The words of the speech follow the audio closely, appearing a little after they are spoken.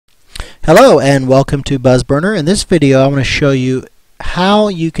Hello and welcome to BuzzBurner. In this video I want to show you how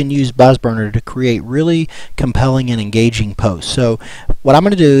you can use BuzzBurner to create really compelling and engaging posts. So what I'm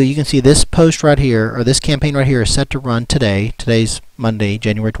going to do, you can see this post right here, or this campaign right here, is set to run today. Today's Monday,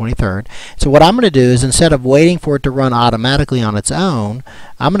 January 23rd. So what I'm going to do is, instead of waiting for it to run automatically on its own,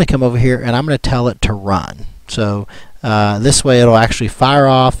 I'm going to come over here and I'm going to tell it to run. So this way it'll actually fire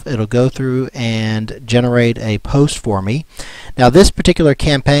off, it'll go through and generate a post for me. Now this particular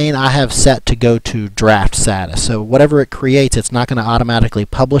campaign I have set to go to draft status. So whatever it creates, it's not going to automatically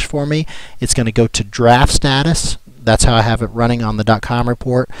publish for me. It's going to go to draft status. That's how I have it running on the .com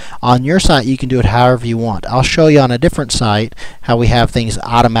report. On your site you can do it however you want. I'll show you on a different site how we have things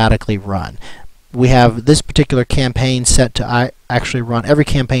automatically run. We have this particular campaign set to actually run. Every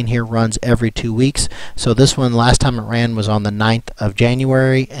campaign here runs every 2 weeks. So this one, last time it ran was on the 9th of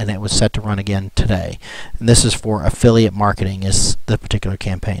January, and it was set to run again today. And this is for affiliate marketing, is the particular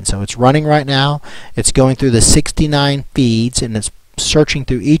campaign. So it's running right now. It's going through the 69 feeds, and it's searching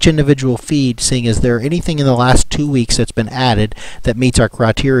through each individual feed, seeing is there anything in the last 2 weeks that's been added that meets our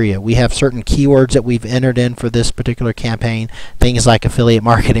criteria. We have certain keywords that we've entered in for this particular campaign, things like affiliate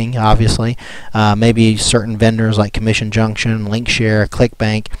marketing, obviously, maybe certain vendors like Commission Junction, Linkshare,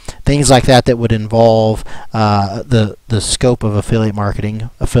 ClickBank, things like that that would involve the scope of affiliate marketing.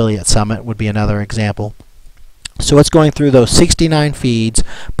 Affiliate Summit would be another example. So it's going through those 69 feeds,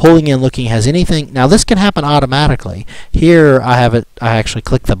 pulling in, looking, has anything. Now this can happen automatically. Here I have it, I actually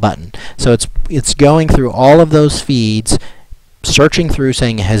click the button. So it's going through all of those feeds, searching through,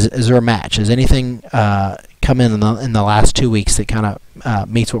 saying is there a match? Has anything come in the last 2 weeks that kind of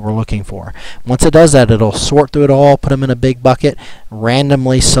meets what we're looking for? Once it does that, it'll sort through it all, put them in a big bucket,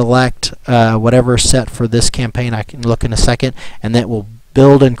 randomly select whatever is set for this campaign. I can look in a second, and that will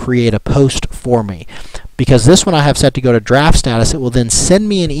build and create a post for me. Because this one I have set to go to draft status, it will then send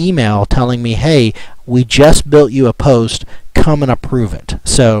me an email telling me, hey, we just built you a post, come and approve it.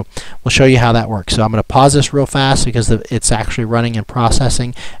 So we'll show you how that works. So I'm going to pause this real fast because it's actually running and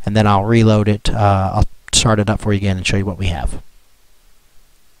processing, and then I'll reload it. I'll start it up for you again and show you what we have.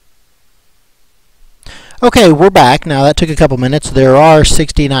 Okay, we're back. Now that took a couple minutes. There are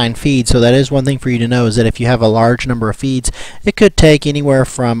 69 feeds, so that is one thing for you to know, is that if you have a large number of feeds, it could take anywhere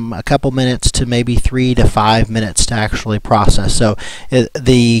from a couple minutes to maybe 3 to 5 minutes to actually process. So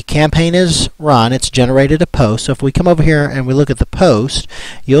the campaign is run, it's generated a post. So if we come over here and we look at the post,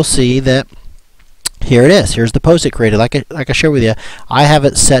 you'll see that here it is. Here's the post it created. Like I shared with you, I have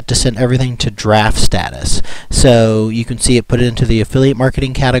it set to send everything to draft status. So you can see it put it into the affiliate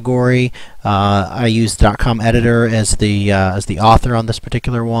marketing category. I use the .com editor as the author on this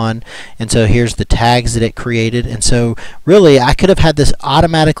particular one, and so here's the tags that it created. And so really I could have had this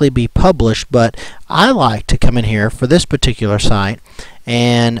automatically be published, but I like to come in here for this particular site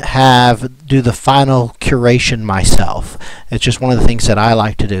and do the final curation myself. It's just one of the things that I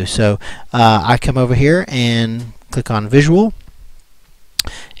like to do. So I come over here and click on visual,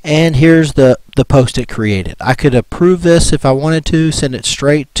 and here's the post it created. I could approve this if I wanted to, send it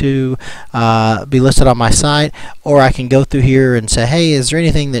straight to be listed on my site, or I can go through here and say, hey, is there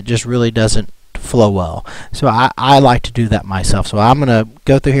anything that just really doesn't flow well? So I like to do that myself. So I'm going to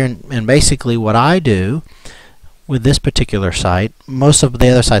go through here, and basically what I do with this particular site, most of the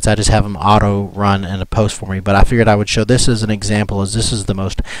other sites I just have them auto run and a post for me, but I figured I would show this as an example, as this is the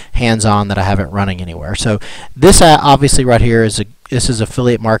most hands-on that I haven't running anywhere. So this obviously right here is this is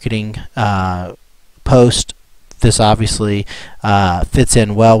affiliate marketing post. This obviously fits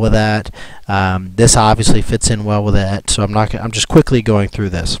in well with that. This obviously fits in well with that. So I'm just quickly going through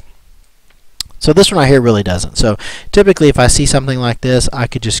this. So this one right here really doesn't. So typically if I see something like this, I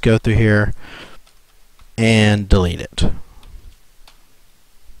could just go through here and delete it.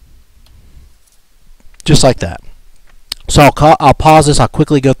 Just like that. So I'll pause this, I'll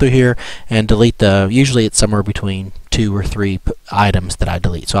quickly go through here and delete usually it's somewhere between 2 or 3 items that I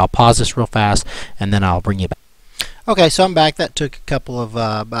delete. So I'll pause this real fast and then I'll bring you back. Okay, so I'm back. That took a couple of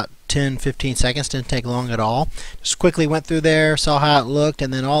about 10-15 seconds, didn't take long at all. Just quickly went through there, saw how it looked,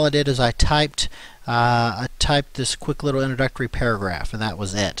 and then all I did is I typed this quick little introductory paragraph, and that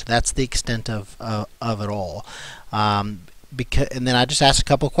was it. That's the extent of it all. And then I just asked a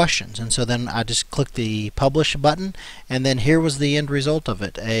couple of questions, and so then I just clicked the publish button, and then here was the end result of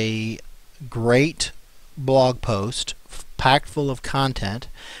it. A great blog post packed full of content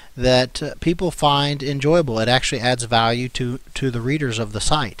that people find enjoyable. It actually adds value to the readers of the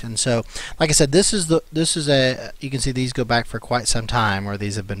site. And so, like I said, this is a, you can see these go back for quite some time, or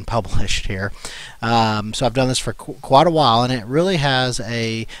these have been published here. So I've done this for quite a while, and it really has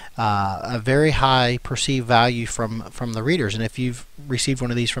a very high perceived value from the readers. And if you've received one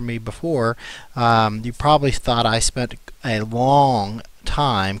of these from me before, you probably thought I spent a long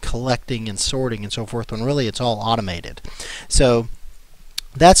time collecting and sorting and so forth, when really it's all automated. So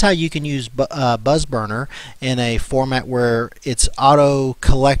that's how you can use BuzzBurner in a format where it's auto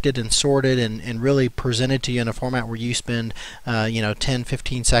collected and sorted and really presented to you in a format where you spend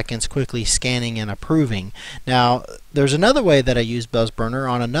 10-15 seconds quickly scanning and approving. Now there's another way that I use BuzzBurner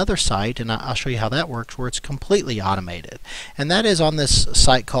on another site, and I'll show you how that works, where it's completely automated, and that is on this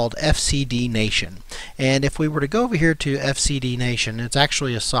site called FCD Nation. And if we were to go over here to FCD Nation, it's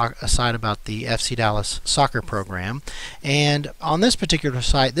actually a site about the FC Dallas soccer program, and on this particular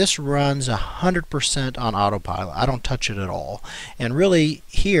site, this runs 100% on autopilot. I don't touch it at all. And really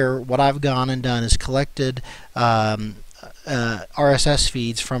here, what I've gone and done is collected RSS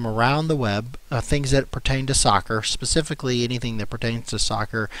feeds from around the web, things that pertain to soccer, specifically anything that pertains to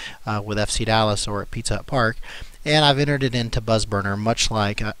soccer with FC Dallas or at Pizza Hut Park, and I've entered it into BuzzBurner, much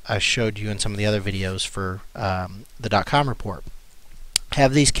like I showed you in some of the other videos for the .com report.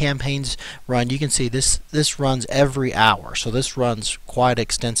 Have these campaigns run. You can see this runs every hour, so this runs quite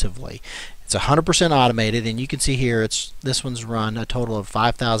extensively. It's 100% automated, and you can see here this one's run a total of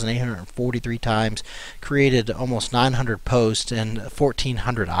 5,843 times, created almost 900 posts and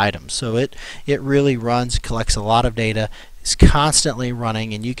 1,400 items. So it really runs, collects a lot of data. It's constantly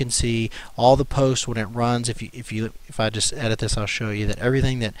running, and you can see all the posts when it runs. If I just edit this, I'll show you that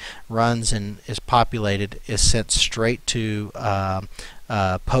everything that runs and is populated is sent straight to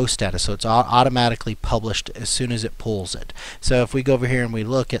post status, so it's automatically published as soon as it pulls it. So if we go over here and we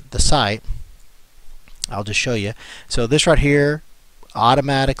look at the site, I'll just show you. So this right here,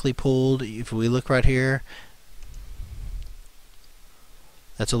 automatically pulled. If we look right here,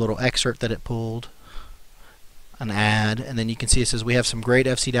 that's a little excerpt that it pulled, an ad, and then you can see it says we have some great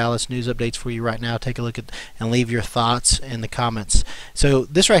FC Dallas news updates for you right now. Take a look at and leave your thoughts in the comments. So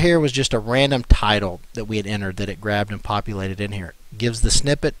this right here was just a random title that we had entered that it grabbed and populated in here. Gives the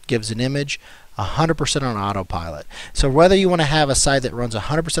snippet, gives an image, 100% on autopilot. So whether you want to have a site that runs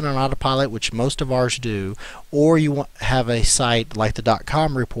 100% on autopilot, which most of ours do, or you want have a site like the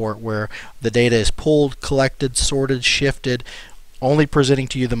 .com report where the data is pulled, collected, sorted, shifted, only presenting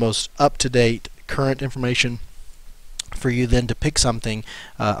to you the most up-to-date current information for you then to pick something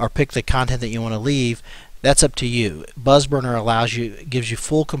or pick the content that you want to leave, that's up to you. BuzzBurner gives you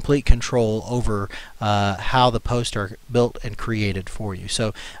full, complete control over how the posts are built and created for you.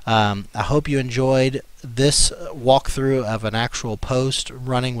 So I hope you enjoyed this walkthrough of an actual post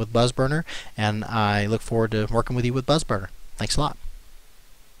running with BuzzBurner, and I look forward to working with you with BuzzBurner. Thanks a lot.